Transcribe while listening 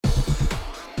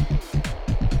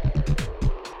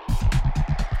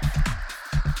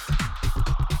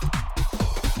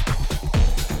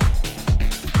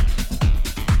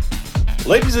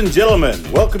Ladies and gentlemen,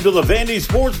 welcome to the Vandy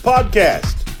Sports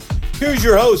Podcast. Here's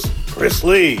your host, Chris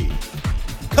Lee.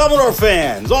 Commodore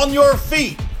fans, on your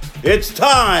feet. It's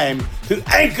time to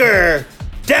anchor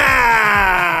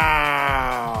down.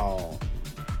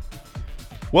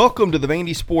 Welcome to the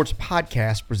Vandy Sports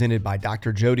Podcast presented by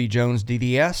Dr. Jody Jones,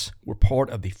 DDS. We're part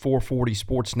of the 440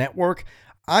 Sports Network.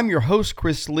 I'm your host,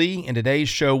 Chris Lee, and today's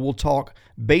show we'll talk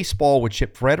baseball with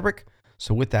Chip Frederick.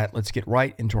 So with that, let's get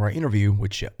right into our interview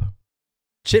with Chip.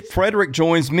 Chip Frederick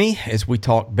joins me as we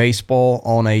talk baseball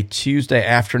on a Tuesday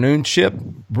afternoon. Chip,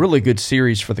 really good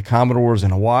series for the Commodores in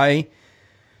Hawaii.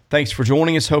 Thanks for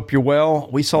joining us. Hope you're well.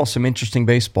 We saw some interesting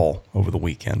baseball over the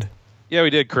weekend. Yeah, we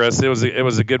did, Chris. It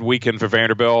was a good weekend for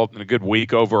Vanderbilt and a good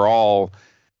week overall.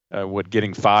 With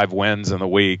getting 5 wins in the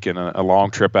week and a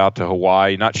long trip out to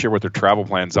Hawaii. Not sure what their travel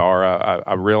plans are.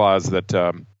 I realize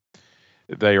that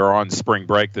they are on spring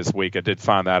break this week. I did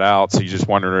find that out. So you just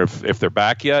wondering if they're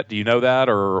back yet. Do you know that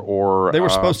or they were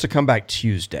supposed to come back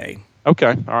Tuesday. Okay,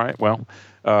 all right. Well,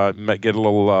 might get a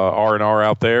little R&R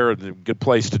out there. A good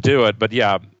place to do it. But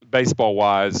yeah, baseball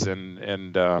wise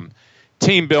and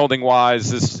team building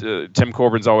wise, Tim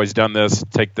Corbin's always done this.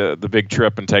 Take the big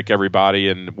trip and take everybody.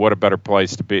 And what a better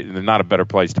place to be? Not a better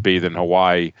place to be than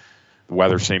Hawaii. The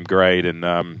weather seemed great,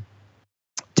 and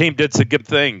team did some good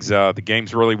things. The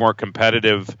games really weren't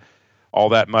competitive all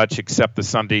that much, except the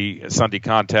Sunday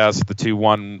contest, the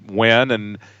 2-1 win,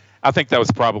 and I think that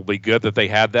was probably good that they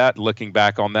had that. Looking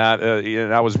back on that,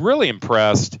 I was really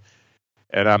impressed.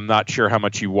 And I'm not sure how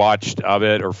much you watched of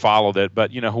it or followed it,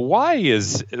 but Hawaii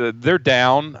they're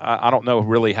down. I don't know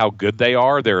really how good they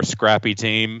are. They're a scrappy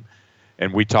team,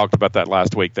 and we talked about that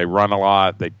last week. They run a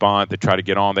lot, they bunt, they try to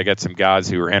get on. They got some guys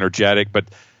who are energetic, but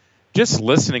just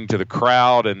listening to the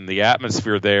crowd and the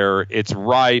atmosphere there, it's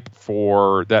ripe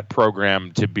for that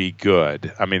program to be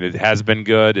good. I mean, it has been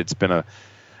good. It's been a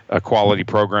quality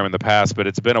program in the past, but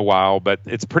it's been a while. But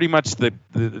it's pretty much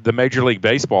the Major League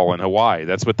Baseball in Hawaii.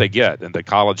 That's what they get, and the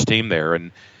college team there.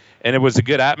 And it was a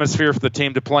good atmosphere for the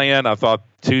team to play in. I thought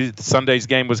Sunday's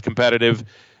game was competitive.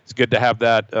 It's good to have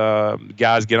that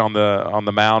guys get on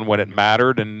the mound when it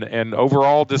mattered. And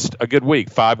overall, just a good week.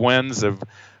 5 wins.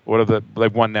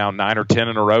 They've won now 9 or 10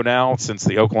 in a row now since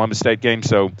the Oklahoma State game.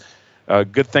 So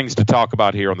good things to talk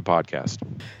about here on the podcast.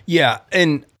 Yeah,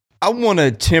 and I want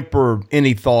to temper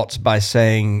any thoughts by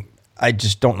saying I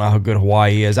just don't know how good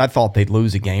Hawaii is. I thought they'd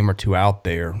lose a game or two out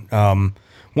there.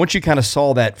 Once you kind of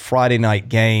saw that Friday night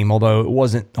game, although it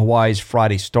wasn't Hawaii's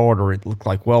Friday starter, it looked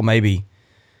like, well, maybe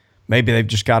they've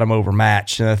just got them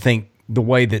overmatched. And I think the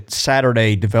way that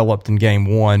Saturday developed in game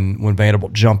 1 when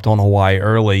Vanderbilt jumped on Hawaii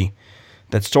early,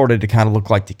 that started to kind of look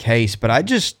like the case. But I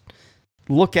just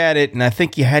look at it, and I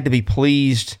think you had to be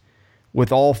pleased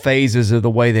with all phases of the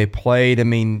way they played. I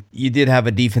mean, you did have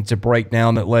a defensive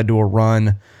breakdown that led to a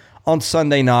run on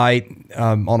Sunday night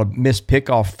on a missed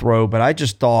pickoff throw, but I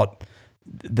just thought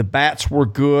the bats were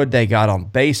good. They got on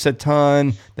base a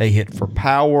ton. They hit for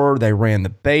power. They ran the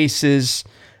bases.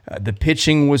 The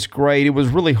pitching was great. It was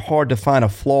really hard to find a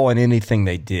flaw in anything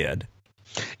they did.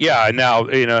 Yeah, now,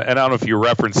 and I don't know if you're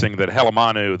referencing that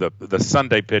Helemanu, the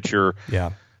Sunday pitcher.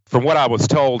 Yeah. From what I was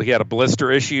told, he had a blister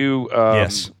issue.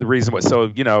 Yes. The reason was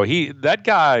that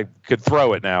guy could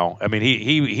throw it now. I mean,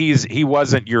 he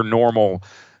wasn't your normal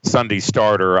Sunday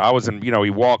starter. He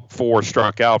walked 4,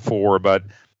 struck out 4,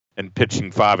 and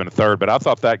pitching 5 1/3. But I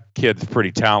thought that kid's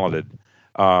pretty talented.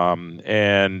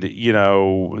 And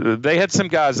they had some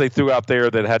guys they threw out there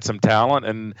that had some talent,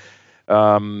 and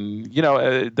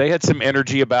they had some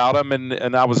energy about them,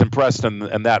 and I was impressed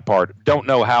in that part. Don't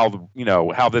know how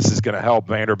this is going to help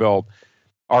Vanderbilt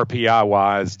RPI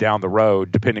wise down the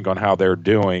road, depending on how they're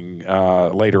doing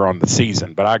later on in the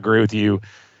season. But I agree with you.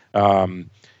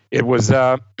 It was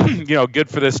good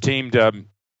for this team to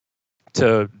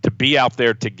be out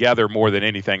there together more than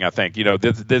anything. I think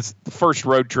this first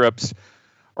road trips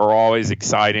are always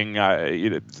exciting.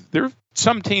 There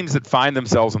some teams that find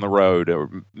themselves on the road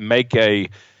or make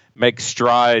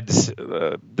strides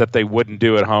that they wouldn't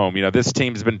do at home. This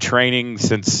team's been training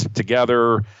since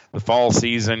together the fall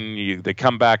season. They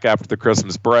come back after the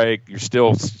Christmas break. You're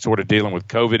still sort of dealing with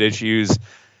COVID issues,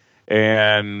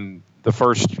 and the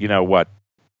first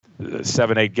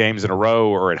 7-8 games in a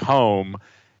row are at home.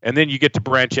 And then you get to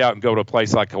branch out and go to a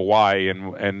place like Hawaii,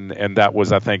 and that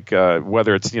was, I think,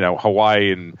 whether it's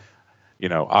Hawaii and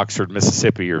Oxford,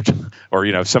 Mississippi, or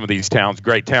some of these towns,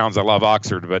 great towns. I love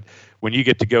Oxford, but when you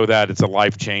get to go it's a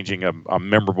life-changing, a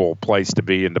memorable place to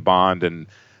be and to bond. And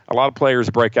a lot of players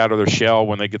break out of their shell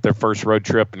when they get their first road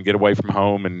trip and get away from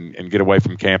home and get away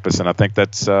from campus. And I think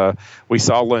that's we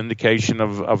saw an indication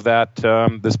of that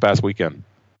this past weekend.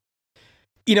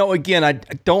 Again, I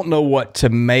don't know what to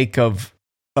make of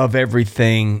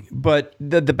everything, but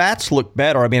the bats look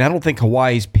better. I mean, I don't think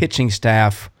Hawaii's pitching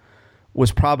staff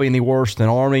was probably any worse than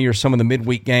Army or some of the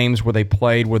midweek games where they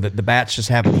played where the bats just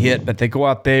haven't hit, but they go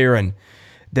out there and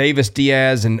Davis,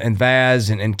 Diaz, and Vaz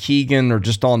and Keegan are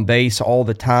just on base all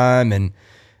the time, and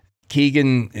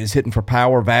Keegan is hitting for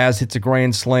power. Vaz hits a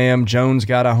grand slam. Jones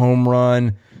got a home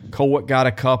run. Colwick got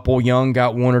a couple. Young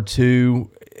got one or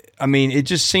two. I mean, it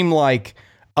just seemed like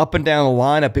up and down the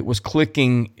lineup, it was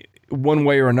clicking one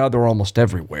way or another almost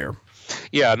everywhere.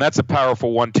 Yeah, and that's a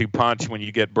powerful 1-2 punch when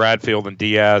you get Bradfield and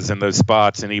Diaz in those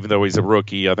spots. And even though he's a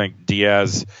rookie, I think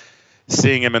Diaz,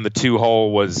 seeing him in the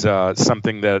 2-hole was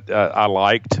something that I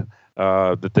liked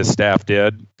that this staff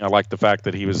did. I liked the fact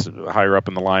that he was higher up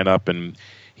in the lineup, and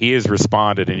he has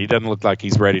responded, and he doesn't look like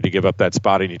he's ready to give up that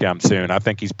spot anytime soon. I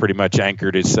think he's pretty much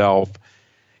anchored himself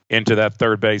into that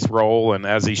third base role, and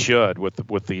as he should with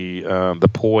the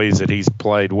poise that he's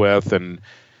played with, and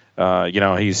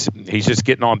he's just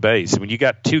getting on base. When you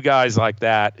got two guys like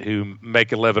that who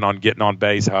make a living on getting on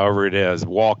base, however it is,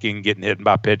 walking, getting hit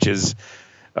by pitches,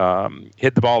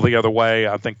 hit the ball the other way,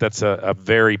 I think that's a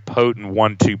very potent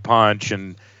 1-2 punch.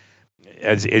 And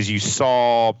as you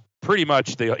saw pretty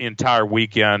much the entire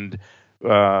weekend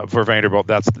for Vanderbilt,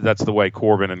 that's the way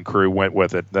Corbin and crew went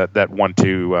with it. That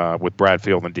 1-2 with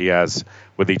Bradfield and Diaz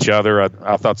with each other.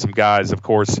 I thought some guys, of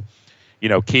course,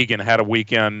 Keegan had a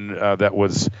weekend that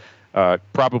was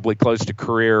probably close to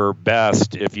career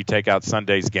best if you take out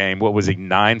Sunday's game. What was he,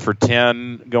 9 for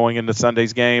 10 going into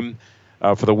Sunday's game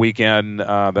for the weekend?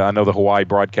 I know the Hawaii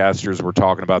broadcasters were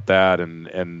talking about that,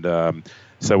 and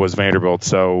so was Vanderbilt.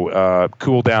 So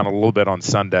cooled down a little bit on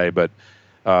Sunday, but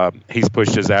he's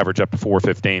pushed his average up to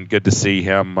 415. Good to see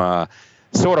him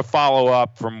sort of follow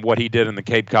up from what he did in the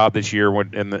Cape Cod this year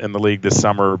in the league this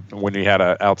summer when he had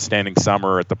an outstanding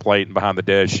summer at the plate and behind the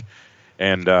dish,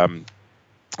 and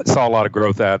saw a lot of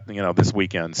growth this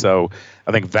weekend. So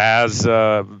I think Vaz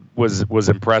was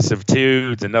impressive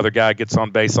too. It's another guy gets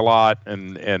on base a lot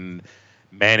and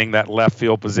manning that left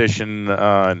field position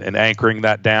and anchoring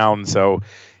that down. So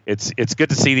it's good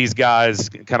to see these guys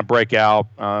kind of break out.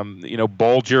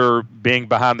 Bolger being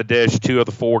behind the dish 2 of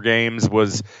the 4 games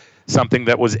was something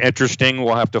that was interesting.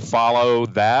 We'll have to follow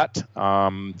that.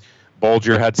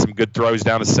 Bolger had some good throws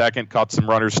down to second, caught some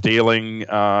runners stealing.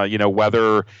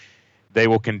 Whether they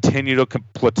will continue to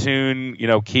platoon,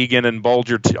 Keegan and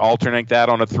Bolger to alternate that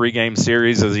on a 3-game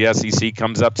series as the SEC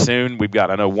comes up soon. We've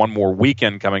got, I know, one more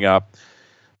weekend coming up,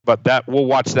 but we'll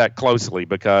watch that closely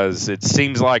because it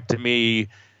seems like to me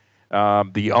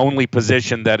the only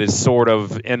position that is sort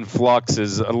of in flux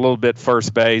is a little bit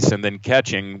first base and then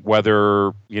catching,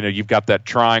 whether, you've got that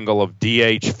triangle of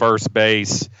DH, first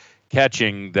base,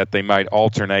 catching, that they might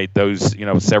alternate those,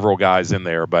 several guys in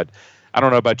there. But I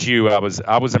don't know about you. I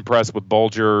was impressed with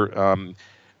Bolger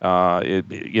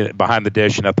behind the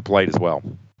dish and at the plate as well.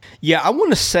 Yeah, I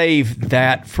want to save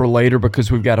that for later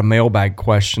because we've got a mailbag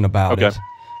question about it.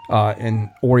 And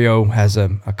Oreo has a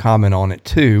comment on it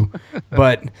too.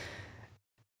 But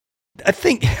I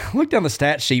think, look down the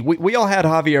stat sheet. We all had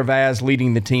Javier Vaz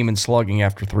leading the team in slugging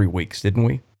after 3 weeks, didn't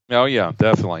we? Oh, yeah,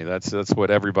 definitely. That's what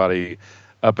everybody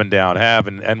up and down have,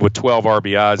 and with 12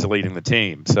 RBIs leading the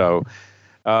team. So,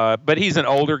 but he's an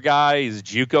older guy. He's a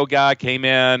JUCO guy, came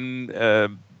in,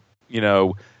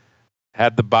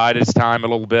 had to bide his time a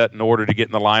little bit in order to get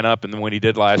in the lineup. And then when he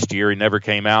did last year, he never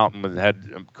came out and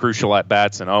had crucial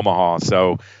at-bats in Omaha.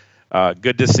 So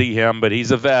good to see him, but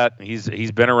he's a vet.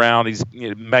 He's been around. He's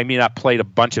maybe not played a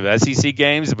bunch of SEC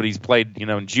games, but he's played, in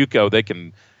JUCO,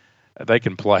 they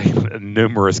can play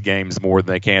numerous games more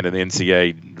than they can in the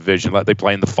NCAA division. They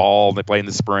play in the fall, they play in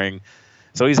the spring.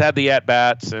 So he's had the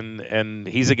at-bats, and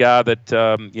he's a guy that,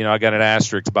 I got an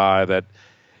asterisk by that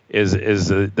is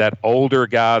that older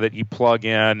guy that you plug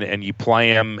in and you play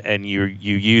him and you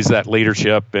use that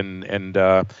leadership, and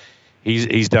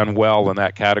he's done well in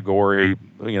that category,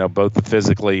 both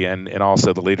physically and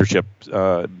also the leadership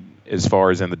as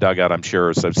far as in the dugout, I'm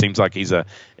sure. So it seems like he's a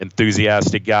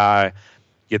enthusiastic guy,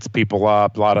 gets people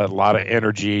up, a lot of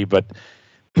energy. But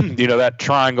that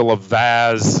triangle of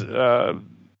Vaz,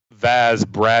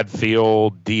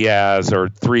 Bradfield, Diaz are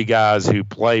 3 guys who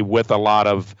play with a lot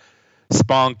of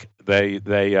spunk.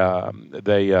 They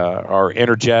are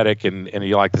energetic, and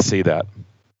you like to see that.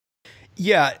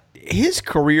 Yeah, his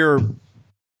career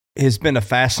has been a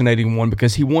fascinating one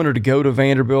because he wanted to go to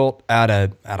Vanderbilt out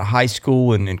of high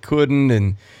school and couldn't,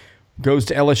 and goes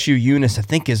to LSU. Eunice, I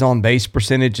think his on-base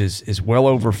percentage is well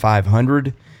over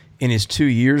 500 in his 2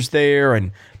 years there,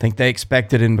 and I think they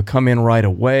expected him to come in right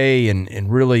away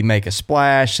and really make a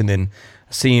splash. And then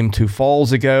I see him 2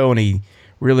 falls ago, and he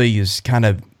really is kind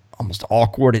of almost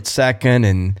awkward at second,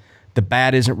 and the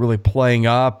bat isn't really playing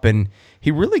up, and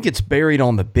he really gets buried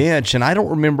on the bench. And I don't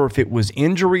remember if it was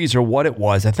injuries or what it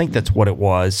was. I think that's what it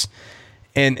was.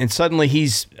 And suddenly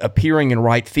he's appearing in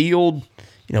right field,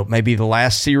 maybe the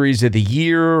last series of the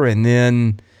year, and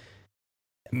then,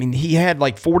 I mean, he had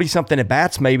like 40-something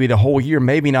at-bats maybe the whole year,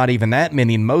 maybe not even that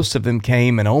many, and most of them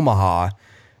came in Omaha.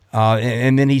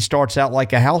 And then he starts out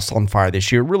like a house on fire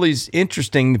this year. It really is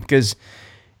interesting because,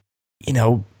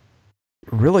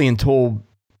 really until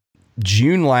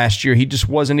June last year, he just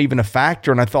wasn't even a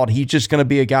factor, and I thought he's just going to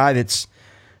be a guy that's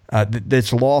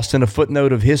lost in a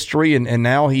footnote of history, and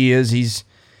now he is. He's,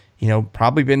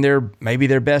 probably been maybe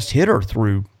their best hitter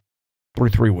through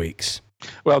 3 weeks.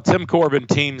 Well, Tim Corbin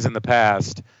teams in the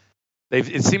past,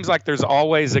 it seems like there's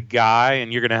always a guy,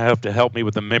 and you're going to have to help me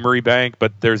with the memory bank,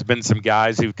 but there's been some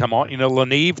guys who've come on.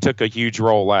 Leneve took a huge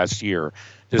role last year,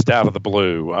 just out of the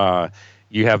blue.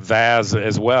 You have Vaz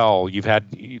as well. You've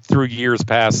had, through years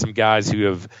past, some guys who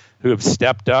have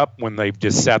stepped up when they've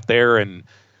just sat there and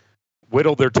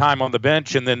whittled their time on the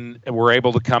bench, and then were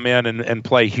able to come in and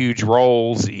play huge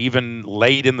roles, even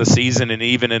late in the season and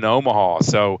even in Omaha.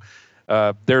 So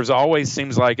there's always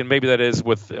seems like, and maybe that is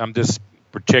with, I'm just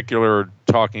particular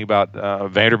talking about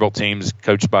Vanderbilt teams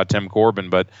coached by Tim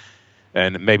Corbin,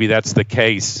 and maybe that's the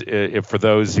case for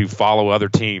those who follow other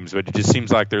teams. But it just seems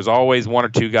like there's always one or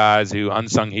two guys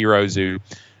unsung heroes who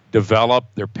develop,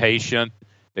 they're patient,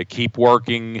 they keep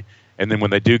working, and then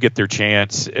when they do get their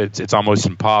chance, it's almost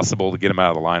impossible to get them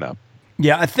out of the lineup.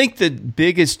 Yeah, I think the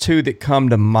biggest two that come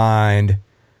to mind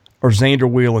are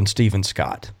Xander Wheel and Steven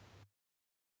Scott.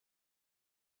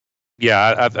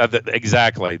 Yeah,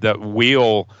 exactly. The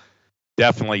Wheel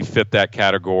definitely fit that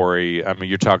category. I mean,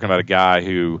 you're talking about a guy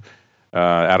who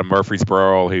out of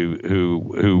Murfreesboro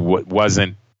who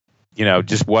wasn't,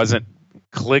 just wasn't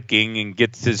clicking and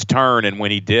gets his turn, and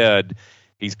when he did,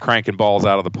 he's cranking balls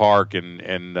out of the park,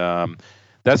 and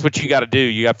that's what you got to do.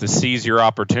 You have to seize your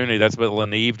opportunity. That's what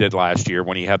Leneve did last year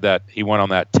when he went on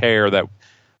that tear that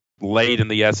late in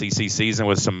the SEC season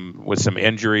with some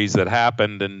injuries that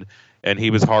happened, and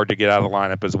he was hard to get out of the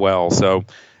lineup as well. So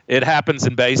it happens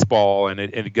in baseball, and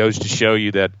it goes to show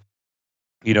you that,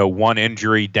 one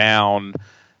injury down,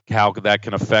 how that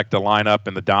can affect a lineup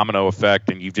and the domino effect,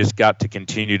 and you've just got to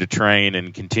continue to train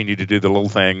and continue to do the little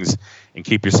things and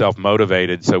keep yourself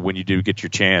motivated, so when you do get your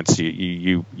chance,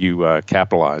 you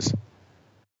capitalize.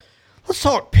 Let's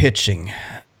talk pitching.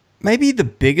 Maybe the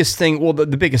biggest thing, the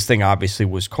biggest thing obviously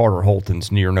was Carter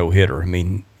Holton's near no-hitter. I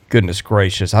mean, goodness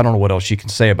gracious, I don't know what else you can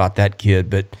say about that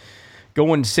kid, but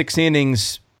going 6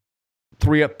 innings,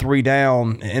 3 up, 3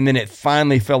 down, and then it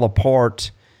finally fell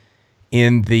apart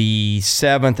in the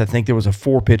 7th. I think there was a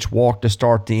 4-pitch walk to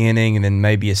start the inning, and then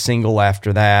maybe a single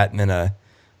after that, and then I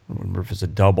don't remember if it was a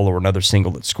double or another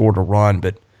single that scored a run.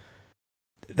 But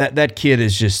that kid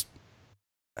is just,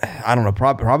 I don't know,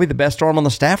 probably the best arm on the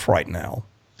staff right now.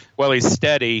 Well, he's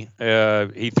steady.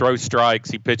 He throws strikes.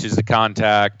 He pitches to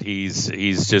contact. He's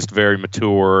just very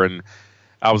mature. And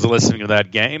I was listening to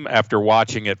that game after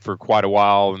watching it for quite a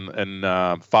while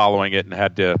and following it, and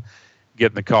had to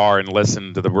get in the car and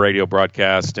listen to the radio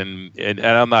broadcast. And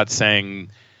I'm not saying,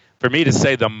 for me to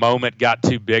say the moment got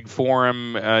too big for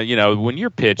him, when you're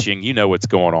pitching, you know what's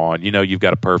going on. You've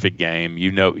got a perfect game.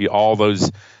 All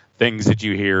those things that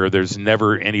you hear. There's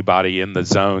never anybody in the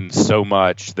zone so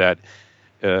much that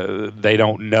they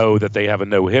don't know that they have a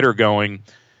no-hitter going.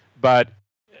 But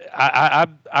I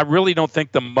really don't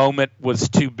think the moment was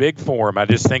too big for him. I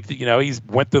just think that, he's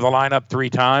went through the lineup 3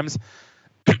 times.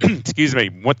 Excuse me,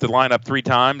 went through the lineup 3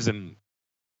 times, and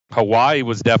Hawaii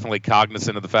was definitely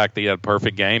cognizant of the fact that he had a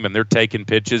perfect game, and they're taking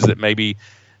pitches that maybe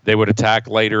they would attack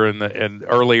later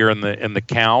earlier in the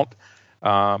count.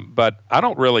 But I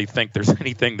don't really think there's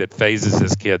anything that phases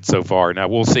this kid so far. Now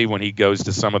we'll see when he goes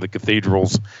to some of the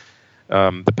cathedrals,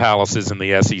 the palaces in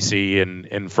the SEC, and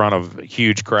in front of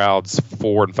huge crowds,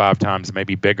 4 and 5 times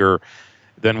maybe bigger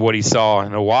than what he saw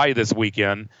in Hawaii this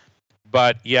weekend.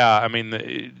 But yeah, I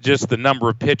mean, just the number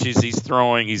of pitches he's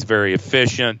throwing, he's very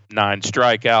efficient. 9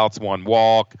 strikeouts, 1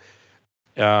 walk.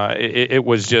 It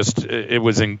was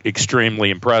extremely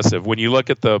impressive. When you look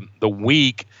at the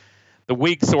week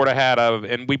sort of had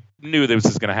and we knew this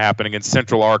was going to happen against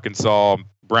Central Arkansas.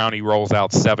 Brownie rolls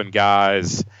out 7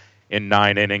 guys in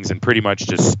 9 innings and pretty much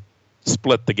just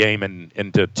split the game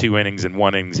into 2 innings and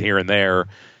 1 innings here and there.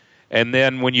 And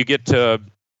then when you get to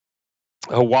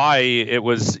Hawaii, it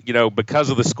was, because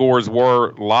of the scores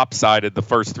were lopsided the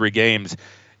first 3 games,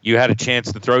 you had a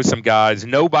chance to throw some guys.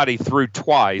 Nobody threw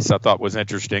twice, I thought was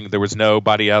interesting. There was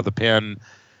nobody out of the pen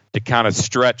kind of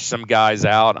stretch some guys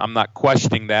out. I'm not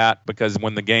questioning that, because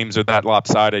when the games are that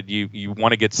lopsided, you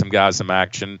want to get some guys some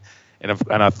action. And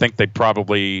I think they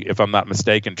probably, if I'm not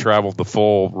mistaken, traveled the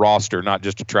full roster, not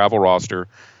just a travel roster.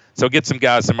 So get some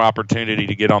guys some opportunity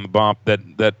to get on the bump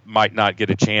that might not get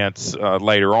a chance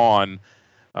later on.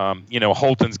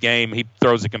 Holton's game, he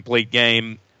throws a complete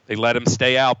game. They let him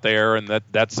stay out there, and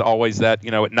that's always that,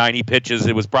 at 90 pitches,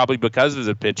 it was probably because of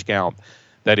the pitch count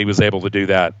that he was able to do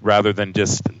that rather than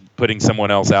just putting someone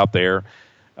else out there.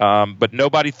 But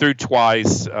nobody threw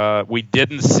twice. We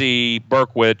didn't see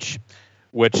Berkwich,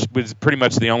 which was pretty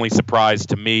much the only surprise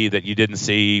to me, that you didn't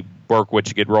see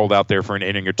Berkwich get rolled out there for an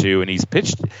inning or two. And he's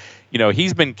pitched,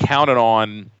 he's been counted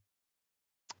on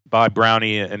by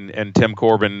Brownie and Tim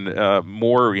Corbin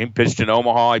more. He pitched in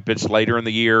Omaha. He pitched later in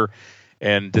the year.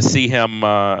 And to see him,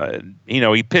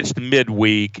 he pitched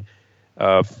midweek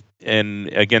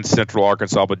against Central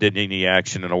Arkansas, but didn't need any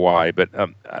action in Hawaii. But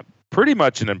pretty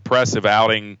much an impressive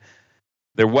outing.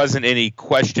 There wasn't any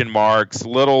question marks.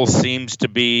 Little seems to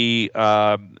be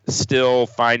still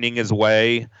finding his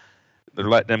way. They're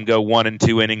letting him go 1 and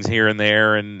 2 innings here and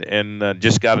there, and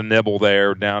just got a nibble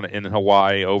there down in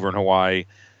Hawaii, over in Hawaii.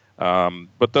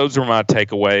 But those were my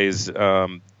takeaways.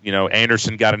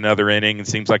 Anderson got another inning. It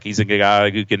seems like he's a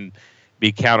guy who can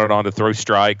be counted on to throw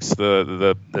strikes.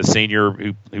 The senior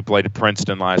who played at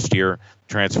Princeton last year,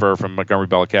 transfer from Montgomery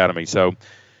Bell Academy. So,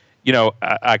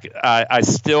 I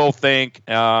still think,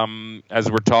 as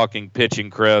we're talking pitching,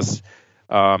 Chris,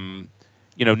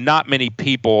 not many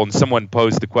people, and someone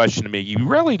posed the question to me, you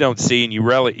really don't see, and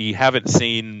you haven't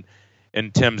seen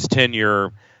in Tim's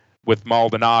tenure with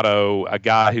Maldonado, a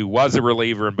guy who was a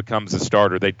reliever and becomes a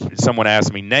starter. Someone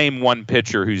asked me, name one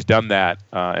pitcher who's done that,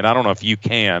 and I don't know if you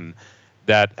can,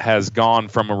 that has gone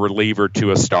from a reliever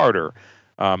to a starter.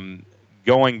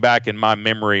 Going back in my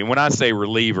memory, and when I say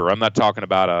reliever, I'm not talking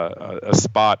about a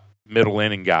spot middle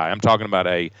inning guy. I'm talking about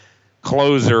a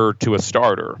closer to a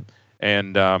starter.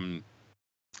 And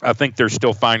I think they're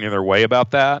still finding their way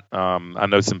about that. I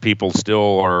know some people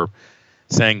still are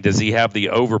saying, does he have the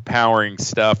overpowering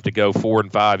stuff to go 4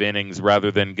 and 5 innings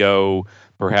rather than go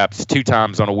perhaps 2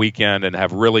 times on a weekend and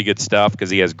have really good stuff because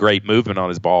he has great movement on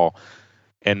his ball?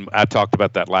 And I talked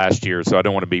about that last year, so I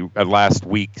don't want to be last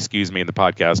week, in the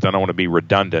podcast. I don't want to be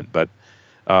redundant, but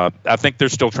I think they're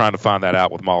still trying to find that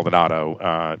out with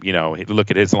Maldonado.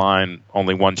 Look at his line,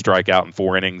 only 1 strikeout in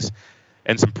 4 innings,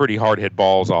 and some pretty hard hit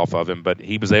balls off of him, but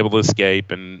he was able to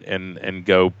escape and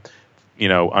go,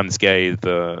 unscathed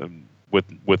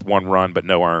with 1 run but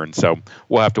no earned. So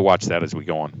we'll have to watch that as we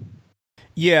go on.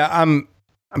 Yeah,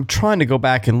 I'm trying to go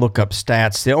back and look up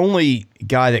stats. The only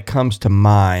guy that comes to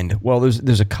mind, well,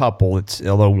 there's a couple.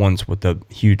 Although one's with a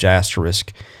huge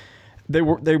asterisk.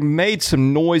 They made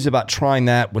some noise about trying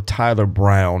that with Tyler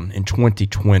Brown in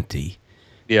 2020.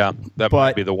 Yeah, that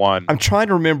might be the one. I'm trying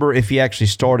to remember if he actually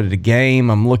started a game.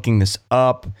 I'm looking this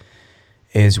up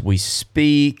as we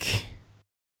speak,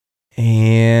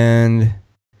 and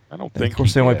I don't think. Of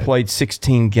course, they only played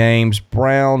 16 games.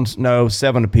 Browns,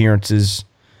 7 appearances.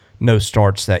 No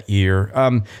starts that year.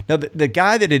 Now, the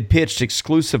guy that had pitched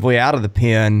exclusively out of the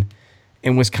pen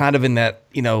and was kind of in that,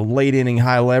 late inning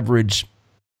high leverage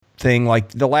thing, like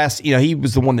the last, he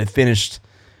was the one that finished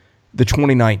the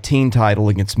 2019 title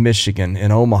against Michigan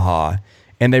in Omaha,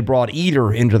 and they brought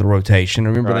Eder into the rotation.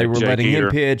 Remember, they were letting him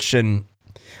pitch, and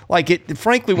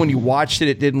frankly, when you watched it,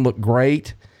 it didn't look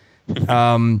great.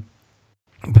 But,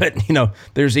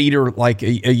 there's Eder,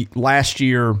 last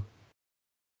year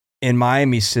in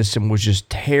Miami's system was just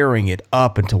tearing it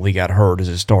up until he got hurt as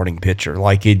a starting pitcher.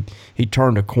 He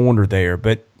turned a corner there.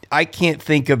 But I can't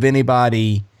think of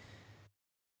anybody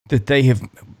that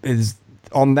is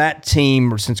on that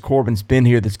team or since Corbin's been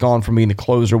here that's gone from being a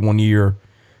closer 1 year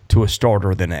to a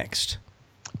starter the next.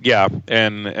 Yeah,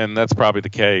 and that's probably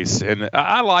the case. And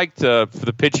I liked, for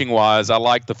the pitching wise, I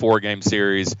liked the 4-game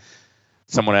series.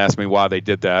 Someone asked me why they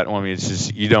did that. Well, I mean, it's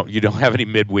just you don't have any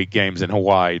midweek games in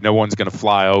Hawaii. No one's going to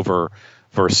fly over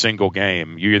for a single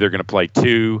game. You're either going to play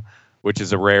 2, which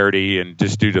is a rarity, and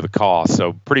just due to the cost.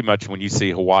 So pretty much when you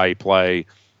see Hawaii play,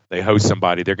 they host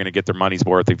somebody, they're going to get their money's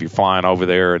worth if you're flying over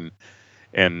there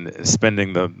and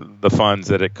spending the funds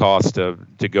that it costs to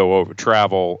go over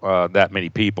travel that many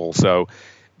people. So,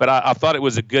 but I thought it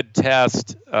was a good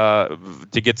test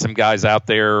to get some guys out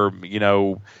there,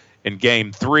 in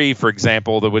Game 3, for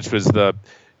example, which was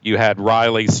you had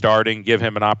Riley starting, give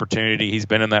him an opportunity. He's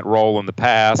been in that role in the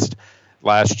past.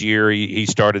 Last year, he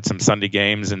started some Sunday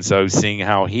games, and so seeing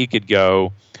how he could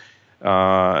go,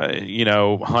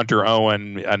 Hunter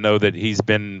Owen, I know that he's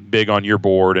been big on your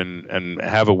board and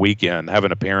have a weekend, have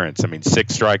an appearance. I mean,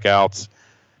 6 strikeouts.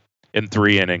 in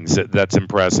 3 innings. That's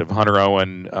impressive. Hunter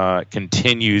Owen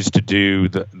continues to do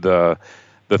the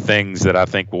things that I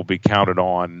think will be counted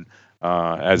on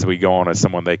as we go on as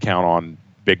someone they count on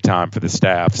big time for the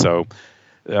staff. So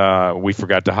we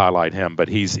forgot to highlight him, but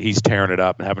he's tearing it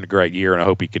up and having a great year, and I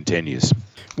hope he continues.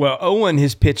 Well, Owen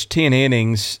has pitched 10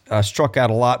 innings, struck out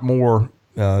a lot more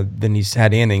than he's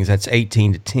had innings. That's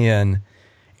 18-10,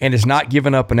 and has not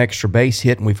given up an extra base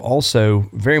hit. And we've also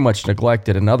very much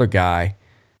neglected another guy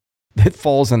that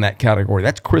falls in that category.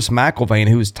 That's Chris McIlvaine,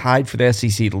 who is tied for the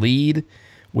SEC lead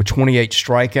with 28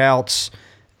 strikeouts.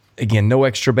 Again, no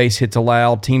extra base hits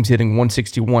allowed. Team's hitting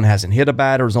 161, hasn't hit a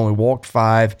batter, has only walked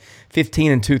 5,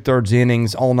 15 2/3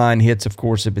 innings. All 9 hits, of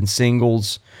course, have been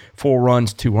singles, 4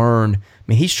 runs, 2 earned. I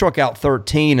mean, he struck out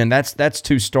 13, and that's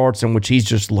 2 starts in which he's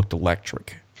just looked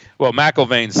electric. Well,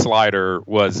 McIlvaine's slider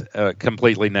was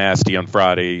completely nasty on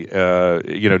Friday.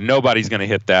 Nobody's going to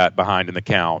hit that behind in the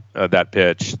count, that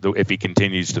pitch, if he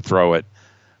continues to throw it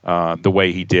the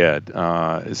way he did.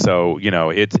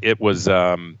 It was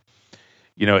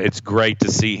it's great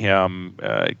to see him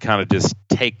kind of just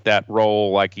take that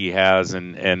role like he has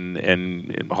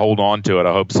and hold on to it.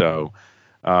 I hope so.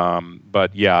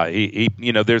 But yeah,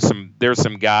 there's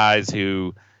some guys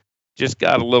who just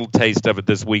got a little taste of it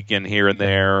this weekend here and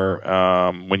there.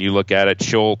 When you look at it,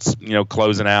 Schultz,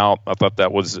 closing out, I thought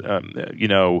that was,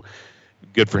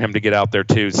 good for him to get out there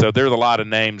too. So there's a lot of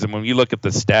names. And when you look at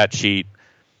the stat sheet,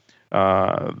 there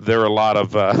are a lot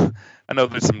of, I know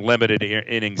there's some limited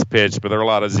innings pitched, but there are a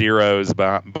lot of zeros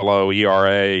below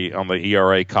ERA on the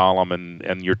ERA column,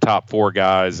 and your top 4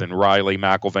 guys, and Riley,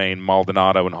 McIlvaine,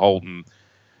 Maldonado, and Holton.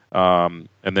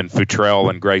 And then Futrell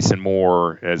and Grayson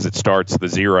Moore as it starts the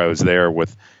zeros there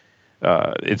with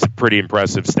it's a pretty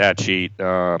impressive stat sheet.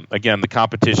 Again, the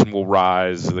competition will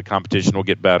rise, the competition will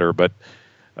get better, but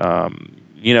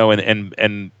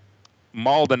and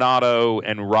Maldonado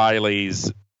and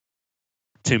Riley's,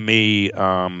 to me,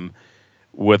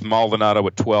 with Maldonado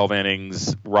at 12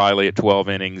 innings, Riley at 12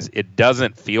 innings, it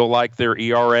doesn't feel like their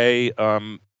ERA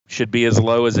should be as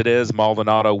low as it is.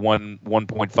 Maldonado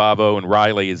 1.50 and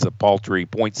Riley is a paltry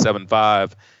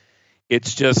 0.75.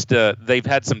 It's just they've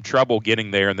had some trouble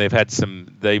getting there, and they've had some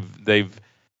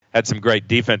great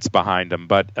defense behind them.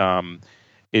 But I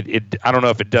don't know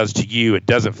if it does to you. It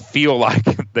doesn't feel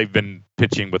like they've been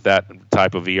pitching with that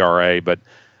type of ERA, but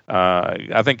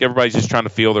I think everybody's just trying to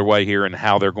feel their way here and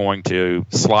how they're going to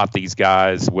slot these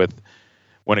guys with.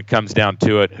 When it comes down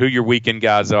to it, who your weekend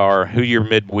guys are, who's your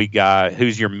midweek guy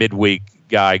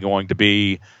going to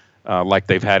be, like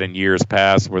they've had in years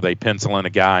past where they pencil in a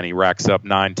guy and he racks up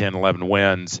 9, 10, 11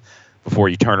 wins before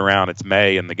you turn around, it's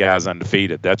May and the guy's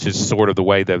undefeated. That's just sort of the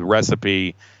way the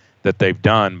recipe that they've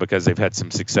done because they've had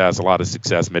some success, a lot of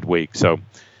success midweek. So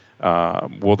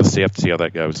we'll just have to see how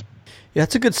that goes. Yeah,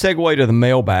 that's a good segue to the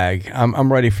mailbag.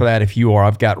 I'm ready for that if you are.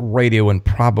 I've got radio in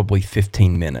probably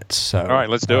 15 minutes. So, all right,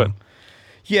 let's do it.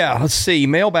 Yeah, let's see.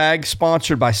 Mailbag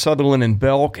sponsored by Sutherland and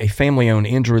Belk, a family-owned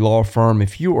injury law firm.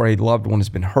 If you or a loved one has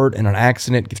been hurt in an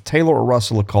accident, give Taylor or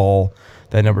Russell a call.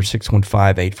 That number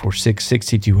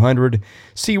 615-846-6200.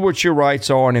 See what your rights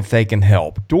are and if they can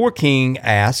help. Door King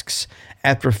asks,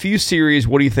 after a few series,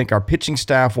 what do you think our pitching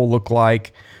staff will look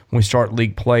like when we start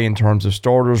league play in terms of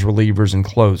starters, relievers, and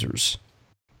closers?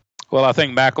 Well, I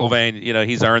think McIlvaine,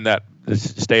 he's earned that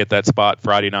stay at that spot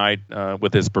Friday night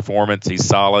with his performance. He's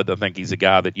solid. I think he's a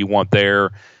guy that you want there.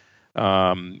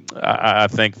 I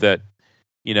think that,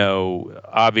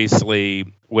 obviously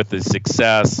with the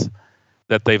success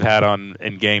that they've had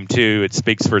in Game 2, it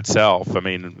speaks for itself. I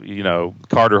mean,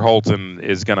 Carter Holton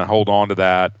is going to hold on to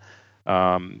that.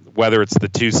 Whether it's the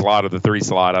 2 slot or the 3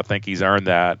 slot, I think he's earned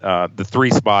that. The 3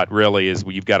 spot really is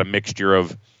where you've got a mixture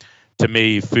of, to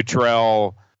me,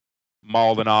 Futrell,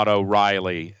 Maldonado,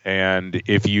 Riley, and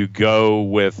if you go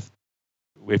with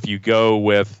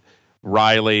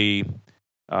Riley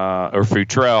or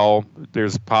Futrell,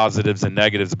 there's positives and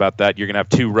negatives about that. You're going to have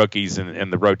 2 rookies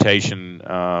in the rotation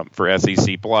for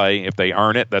SEC play. If they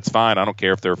earn it, that's fine. I don't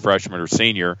care if they're a freshman or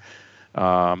senior.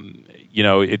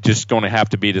 It's just going to have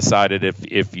to be decided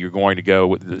if you're going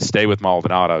to stay with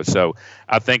Maldonado. So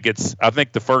I think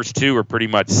the first 2 are pretty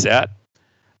much set.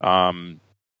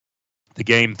 The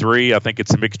Game 3, I think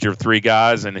it's a mixture of 3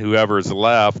 guys, and whoever's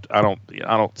left, I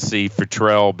don't see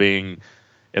Futrell being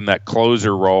in that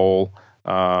closer role.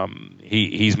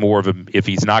 He's more of if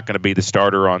he's not going to be the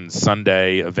starter on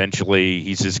Sunday, eventually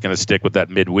he's just going to stick with that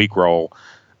midweek role.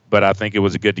 But I think it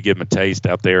was good to give him a taste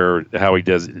out there how he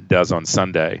does on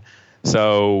Sunday.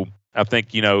 So I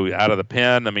think out of the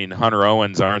pen, Hunter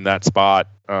Owens earned that spot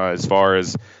as far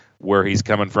as where he's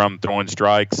coming from throwing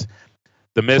strikes.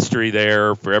 the mystery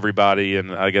there for everybody,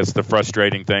 and I guess the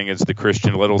frustrating thing is the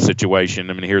Christian Little situation.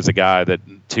 I mean, here's a guy that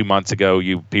 2 months ago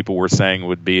people were saying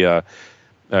would be a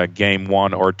game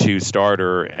 1 or 2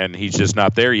 starter, and he's just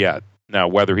not there yet. Now,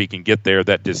 whether he can get there,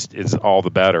 that just is all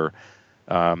the better.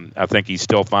 I think he's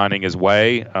still finding his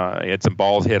way. He had some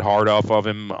balls hit hard off of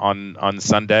him on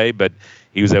Sunday, but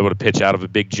he was able to pitch out of a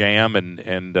big jam, and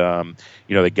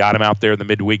they got him out there in the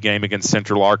midweek game against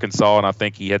Central Arkansas, and I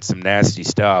think he had some nasty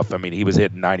stuff. I mean, he was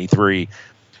hitting 93,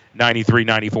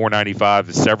 94,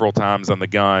 95 several times on the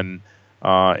gun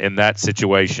in that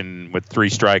situation with 3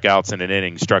 strikeouts in an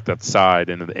inning, struck out the side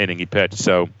in the inning he pitched.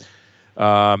 So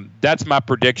that's my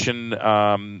prediction,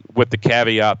 with the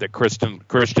caveat that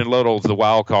Christian Little's the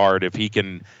wild card. If he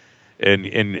can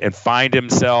and find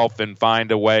himself and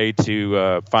find a way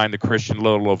to find the Christian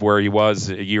Little of where he was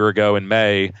a year ago in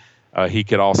May, he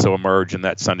could also emerge in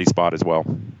that Sunday spot as well.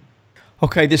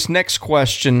 Okay, this next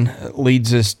question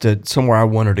leads us to somewhere I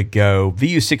wanted to go.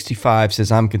 VU65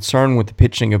 says, I'm concerned with the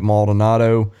pitching of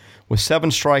Maldonado. With 7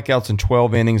 strikeouts in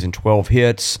 12 innings and 12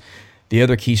 hits, the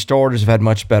other key starters have had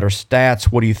much better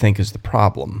stats. What do you think is the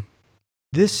problem?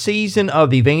 This season of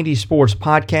the Vandy Sports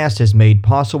Podcast is made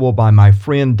possible by my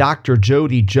friend Dr.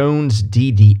 Jody Jones,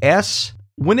 DDS.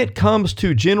 When it comes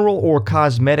to general or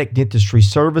cosmetic dentistry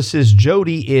services,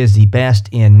 Jody is the best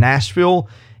in Nashville.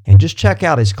 And just check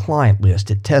out his client list.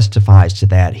 It testifies to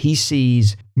that. He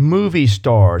sees movie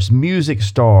stars, music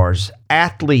stars,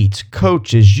 athletes,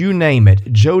 coaches, you name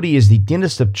it. Jody is the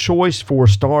dentist of choice for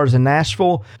stars in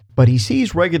Nashville, but he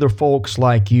sees regular folks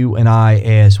like you and I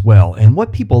as well. And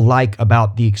what people like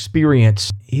about the experience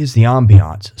is the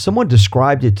ambiance. Someone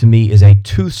described it to me as a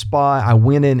tooth spa. I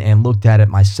went in and looked at it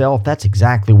myself. That's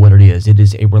exactly what it is. It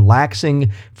is a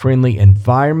relaxing, friendly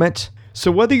environment. So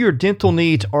whether your dental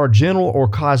needs are general or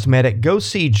cosmetic, go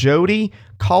see Jody.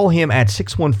 Call him at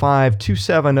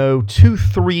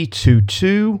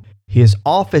 615-270-2322. His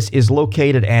office is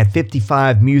located at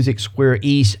 55 Music Square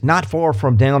East, not far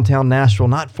from downtown Nashville,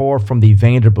 not far from the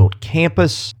Vanderbilt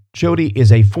campus. Jody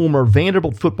is a former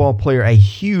Vanderbilt football player, a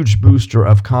huge booster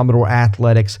of Commodore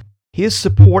athletics. His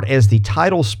support as the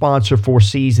title sponsor for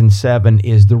Season 7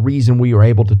 is the reason we are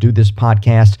able to do this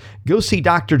podcast. Go see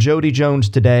Dr. Jody Jones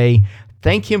today.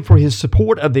 Thank him for his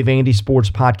support of the Vandy Sports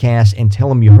Podcast and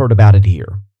tell him you heard about it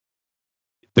here.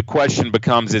 The question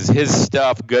becomes, is his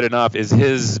stuff good enough? Is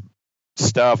his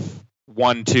stuff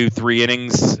 1, 2, 3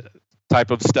 innings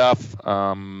type of stuff,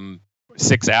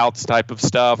 6 outs type of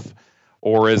stuff?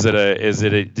 Or does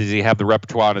he have the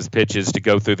repertoire on his pitches to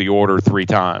go through the order 3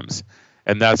 times?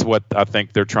 And that's what I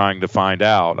think they're trying to find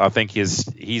out. I think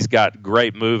he's got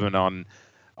great movement on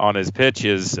his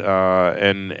pitches,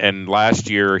 and last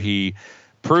year he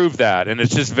proved that. And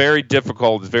it's just very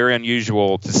difficult. It's very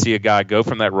unusual to see a guy go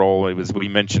from that role. It was we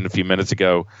mentioned a few minutes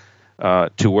ago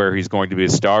to where he's going to be a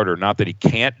starter. Not that he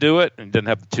can't do it and doesn't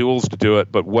have the tools to do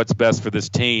it, but what's best for this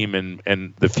team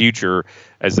and the future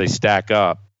as they stack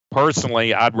up.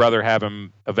 Personally, I'd rather have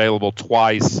him available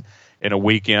twice in a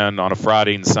weekend on a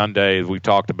Friday and Sunday, as we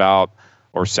talked about,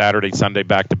 or Saturday, Sunday,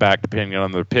 back-to-back, depending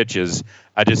on the pitches.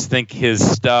 I just think his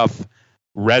stuff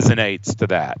resonates to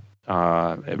that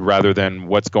rather than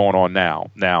what's going on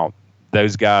now. Now,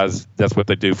 those guys, that's what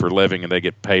they do for a living, and they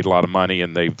get paid a lot of money,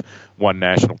 and they've won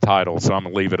national titles, so I'm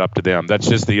going to leave it up to them. That's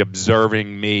just the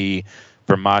observing me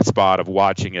from my spot of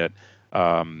watching it.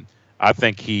 I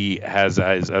think he has,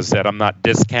 as I said, I'm not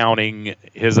discounting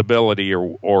his ability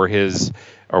or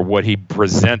what he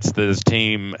presents to his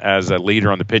team as a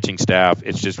leader on the pitching staff.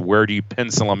 It's just, where do you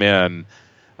pencil him in,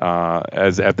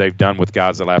 as they've done with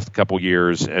guys the last couple of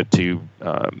years, to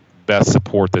best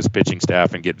support this pitching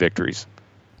staff and get victories.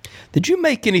 Did you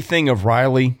make anything of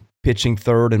Riley pitching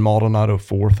third and Maldonado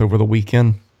fourth over the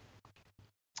weekend?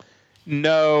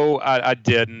 No, I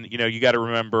didn't. You got to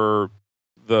remember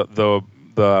the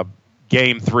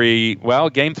Game 3. Well,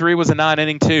 Game 3 was a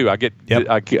 9-inning too. I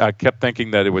kept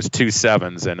thinking that it was 2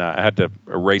 sevens, and I had to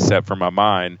erase that from my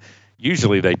mind.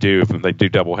 Usually they do. If they do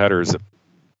doubleheaders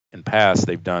in past,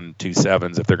 they've done 2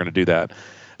 sevens if they're going to do that.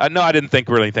 No, I didn't think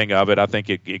really anything of it. I think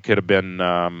it could have been.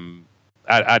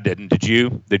 I didn't. Did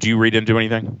you? Did you read into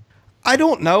anything? I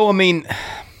don't know. I mean,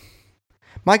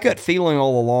 my gut feeling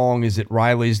all along is that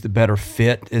Riley's the better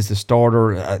fit as the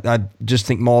starter. I just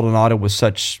think Maldonado was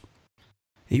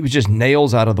he was just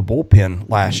nails out of the bullpen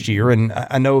last year. And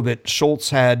I know that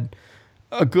Schultz had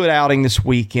a good outing this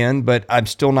weekend, but I'm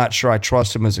still not sure I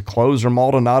trust him as a closer.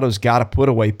 Maldonado's got a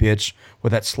put-away pitch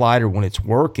with that slider when it's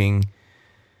working.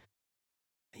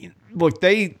 Look,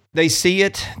 they see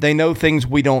it. They know things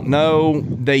we don't know.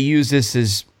 They use this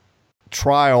as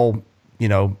trial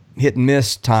hit and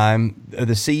miss time of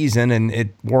the season, and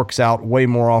it works out way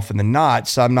more often than not.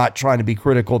 So I'm not trying to be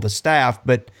critical of the staff,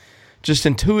 but just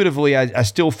intuitively, I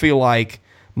still feel like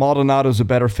Maldonado's a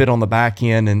better fit on the back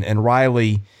end, and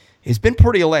Riley has been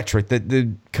pretty electric.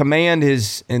 The command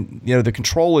the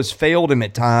control has failed him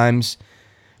at times,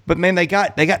 but man, they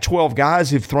got 12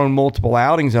 guys who've thrown multiple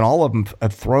outings, and all of them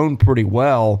have thrown pretty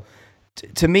well.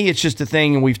 To me, it's just a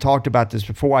thing, and we've talked about this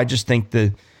before. I just think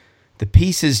the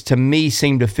pieces to me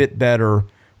seem to fit better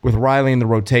with Riley in the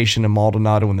rotation and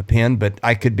Maldonado in the pen, but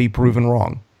I could be proven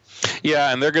wrong.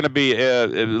 Yeah, and they're going to be a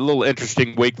little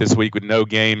interesting week this week with no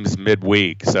games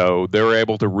midweek, so they're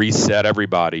able to reset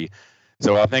everybody.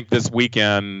 So I think this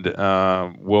weekend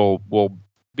will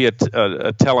be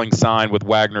a telling sign with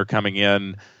Wagner coming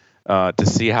in to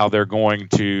see how they're going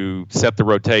to set the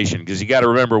rotation. Because you got to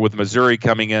remember, with Missouri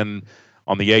coming in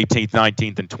on the 18th,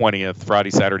 19th, and 20th,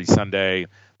 Friday, Saturday, Sunday,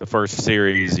 the first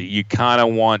series, you kind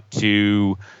of want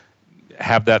to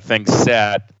have that thing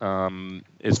set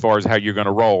as far as how you're going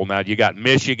to roll. Now, you got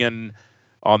Michigan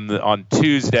on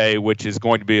Tuesday, which is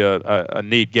going to be a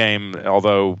neat game,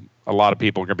 although a lot of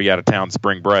people are going to be out of town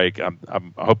spring break. I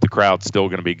hope the crowd's still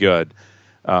going to be good.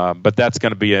 But that's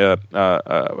going to be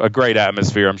a great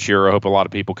atmosphere, I'm sure. I hope a lot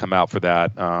of people come out for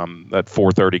that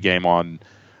 4:30 game on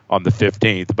the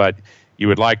 15th. But you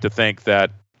would like to think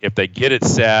that if they get it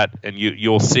set, and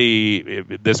you'll see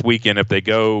this weekend, if they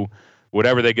go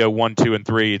whatever they go 1, 2, and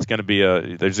 3, it's going to be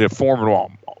there's a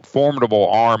formidable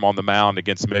arm on the mound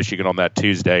against Michigan on that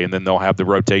Tuesday, and then they'll have the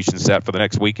rotation set for the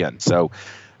next weekend. So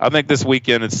I think this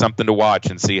weekend is something to watch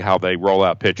and see how they roll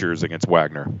out pitchers against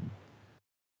Wagner.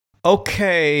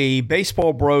 Okay,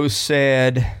 Baseball Bros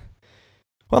said,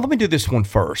 well, let me do this one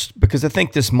first because I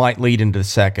think this might lead into the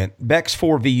second.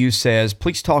 Bex4VU says,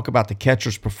 please talk about the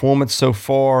catcher's performance so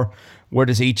far. Where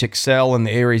does each excel in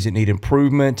the areas that need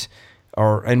improvement?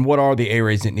 And what are the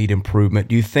areas that need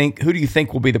improvement? Who do you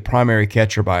think will be the primary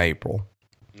catcher by April?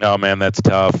 Oh, man, that's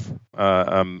tough.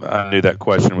 I knew that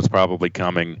question was probably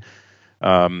coming.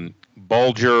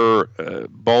 Bulger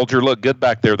looked good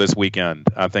back there this weekend.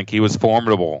 I think he was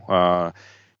formidable.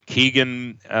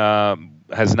 Keegan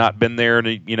has not been there,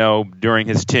 during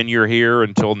his tenure here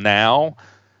until now.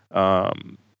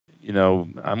 I'm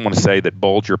going to say that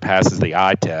Bulger passes the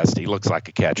eye test. He looks like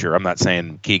a catcher. I'm not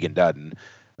saying Keegan doesn't.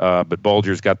 But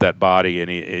Bulger's got that body, and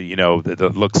he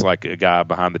that looks like a guy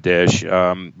behind the dish.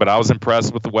 But I was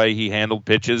impressed with the way he handled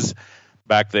pitches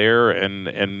back there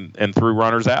and threw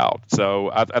runners out.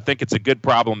 So I think it's a good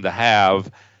problem to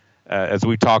have. As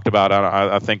we talked about,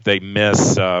 I think they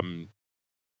miss.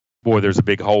 There's a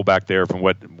big hole back there from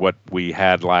what we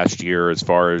had last year as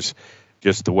far as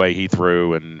just the way he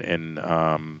threw and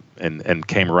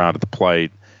came around at the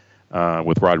plate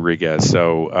with Rodriguez.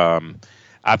 So.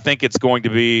 I think it's going to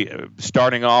be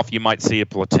starting off. You might see a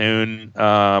platoon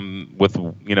with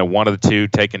one of the two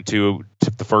taking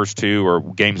the first two or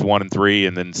games 1 and 3,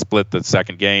 and then split the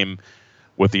second game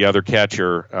with the other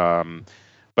catcher.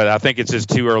 But I think it's just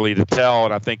too early to tell,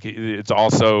 and I think it's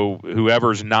also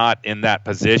whoever's not in that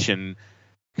position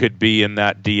could be in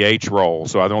that DH role.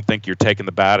 So I don't think you're taking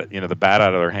the bat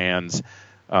out of their hands.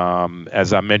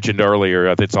 As I mentioned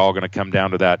earlier, it's all going to come down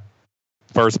to that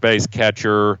first base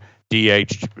catcher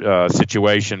DH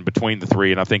situation between the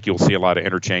three, and I think you'll see a lot of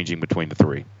interchanging between the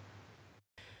three.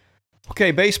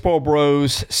 Okay, Baseball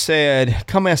Bros said,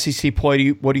 come SEC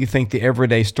play, what do you think the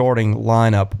everyday starting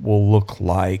lineup will look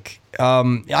like?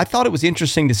 I thought it was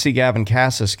interesting to see Gavin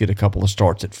Casas get a couple of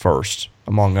starts at first,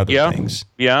 among other things.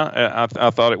 Yeah, I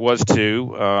thought it was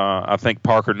too. I think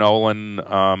Parker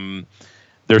Nolan,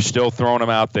 they're still throwing him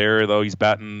out there, though he's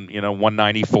batting,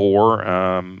 194,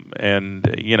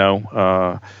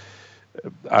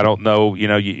 I don't know,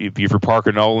 if you're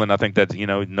Parker Nolan, I think that,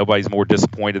 nobody's more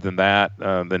disappointed than that,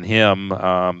 than him.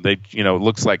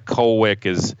 Looks like Kolwick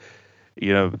is,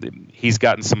 he's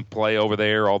gotten some play over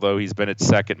there, although he's been at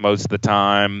second most of the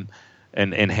time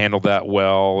and handled that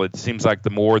well. It seems like the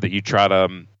more that you try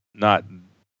to, not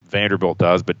Vanderbilt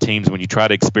does, but teams, when you try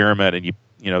to experiment and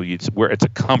where it's a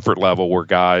comfort level where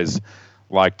guys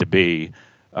like to be.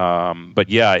 But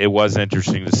yeah, it was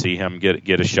interesting to see him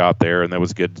get a shot there, and that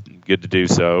was good to do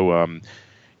so.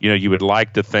 You would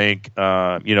like to think,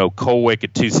 Kolwick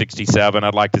at 267.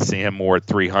 I'd like to see him more at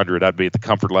 300. I'd be at the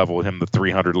comfort level with him, the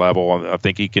 300 level. I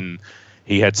think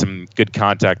he had some good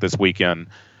contact this weekend.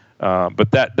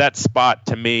 But that spot,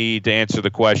 to me, to answer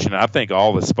the question, I think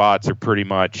all the spots are pretty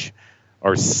much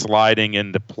sliding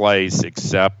into place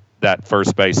except that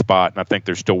first base spot, and I think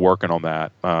they're still working on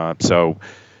that.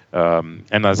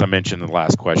 And as I mentioned in the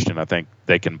last question, I think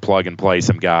they can plug and play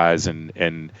some guys,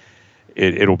 and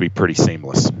it'll be pretty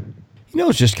seamless.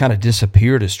 It's just kind of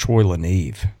disappeared as Troy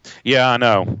LaNeve. Yeah, I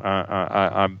know.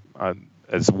 I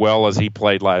as well as he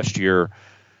played last year,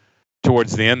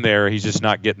 towards the end there, he's just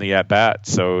not getting the at-bat.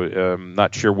 So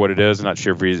not sure what it is. Not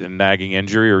sure if he's a nagging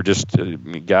injury or just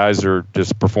guys are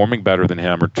just performing better than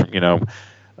him or,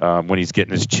 when he's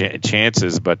getting his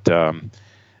chances. But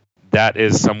that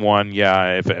is someone,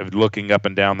 if looking up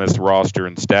and down this roster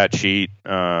and stat sheet,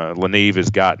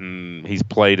 LaNeve he's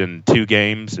played in 2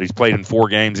 games. He's played in 4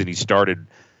 games, and he started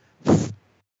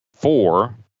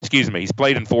 4. Excuse me. He's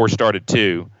played in 4, started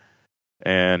 2.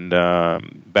 And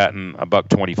batting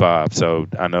 $125. So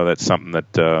I know that's something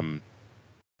that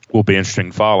will be interesting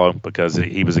to follow because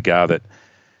he was a guy that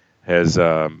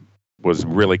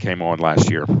really came on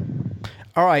last year.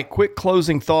 All right, quick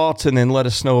closing thoughts, and then let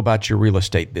us know about your real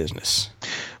estate business.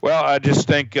 Well, I just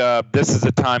think this is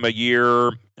a time of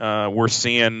year we're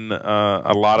seeing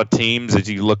a lot of teams as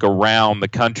you look around the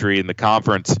country in the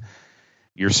conference.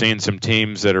 You're seeing some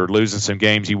teams that are losing some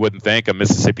games you wouldn't think. A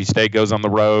Mississippi State goes on the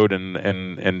road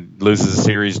and loses a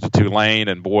series to Tulane,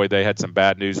 and boy, they had some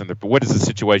bad news. What is the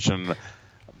situation?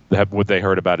 What they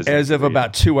heard about? As of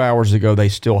about 2 hours ago, they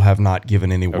still have not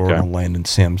given any word on Landon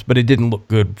Sims, but it didn't look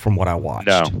good from what I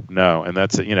watched. No, and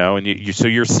that's and so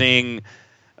you're seeing.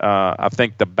 I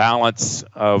think the balance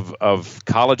of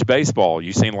college baseball.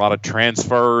 You've seen a lot of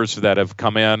transfers that have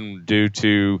come in due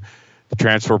to the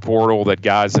transfer portal, that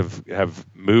guys have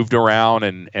moved around,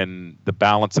 and the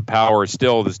balance of power is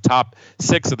still the top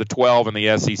 6 of the 12 in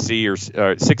the SEC, or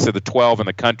 6 of the 12 in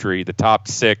the country. The top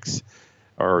 6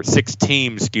 or 6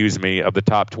 teams, of the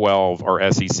top 12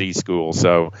 are SEC schools.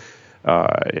 So,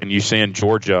 and you're seeing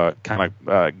Georgia kind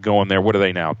of going there. What are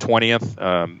they now?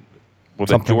 20th?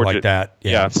 Something Georgia, like that.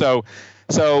 Yeah. So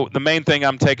the main thing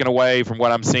I'm taking away from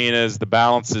what I'm seeing is the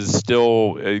balance is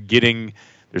still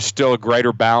there's still a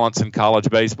greater balance in college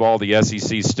baseball. The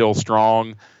SEC is still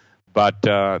strong, but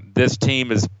this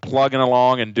team is plugging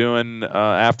along and doing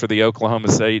after the Oklahoma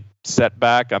State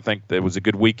setback. I think it was a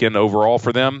good weekend overall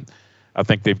for them. I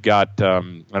think they've got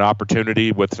an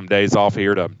opportunity with some days off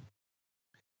here to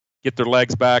get their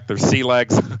legs back, their sea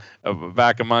legs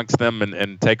back amongst them,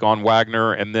 and take on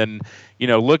Wagner. And then,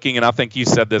 looking, and I think you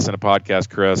said this in a podcast,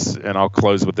 Chris, and I'll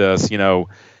close with this,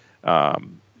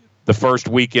 the first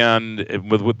weekend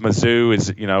with Mizzou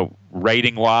is,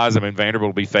 rating-wise, Vanderbilt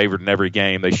will be favored in every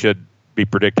game. They should be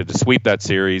predicted to sweep that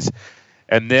series.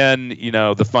 And then,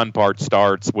 the fun part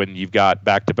starts when you've got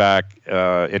back-to-back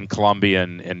in Columbia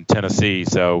and Tennessee.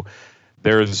 So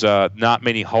there's not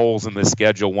many holes in the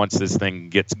schedule once this thing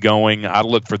gets going. I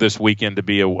look for this weekend to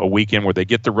be a weekend where they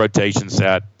get the rotation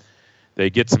set, they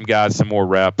get some guys some more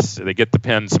reps, they get the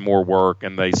pen some more work,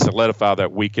 and they solidify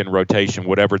that weekend rotation,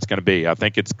 whatever it's going to be. I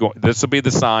think this will be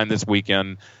the sign this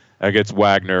weekend against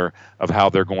Wagner of how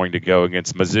they're going to go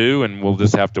against Mizzou, and we'll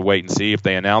just have to wait and see. If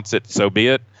they announce it, so be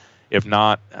it. If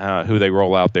not, who they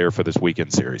roll out there for this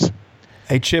weekend series.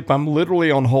 Hey, Chip, I'm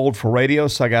literally on hold for radio,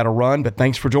 so I got to run, but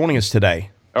thanks for joining us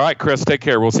today. All right, Chris, take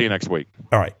care. We'll see you next week.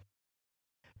 All right.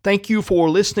 Thank you for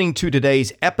listening to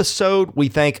today's episode. We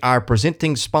thank our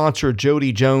presenting sponsor,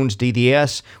 Jody Jones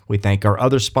DDS. We thank our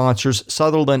other sponsors,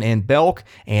 Sutherland and Belk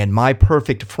and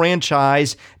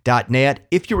MyPerfectFranchise.net.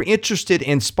 If you're interested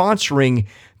in sponsoring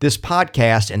this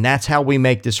podcast, and that's how we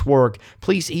make this work,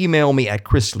 please email me at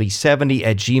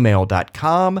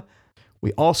chrisley70@gmail.com.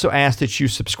 We also ask that you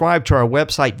subscribe to our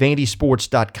website,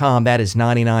 VandySports.com. That is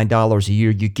 $99 a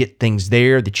year. You get things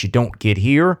there that you don't get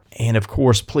here. And of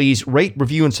course, please rate,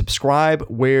 review, and subscribe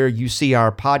where you see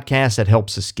our podcast. That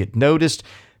helps us get noticed.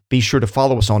 Be sure to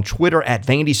follow us on Twitter at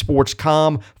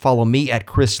VandySports.com. Follow me at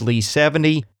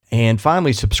chrisley70. And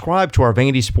finally, subscribe to our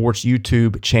Vandy Sports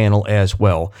YouTube channel as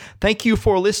well. Thank you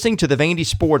for listening to the Vandy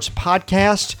Sports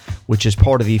Podcast, which is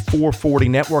part of the 440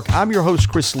 Network. I'm your host,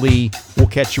 Chris Lee. We'll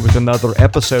catch you with another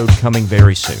episode coming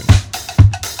very soon.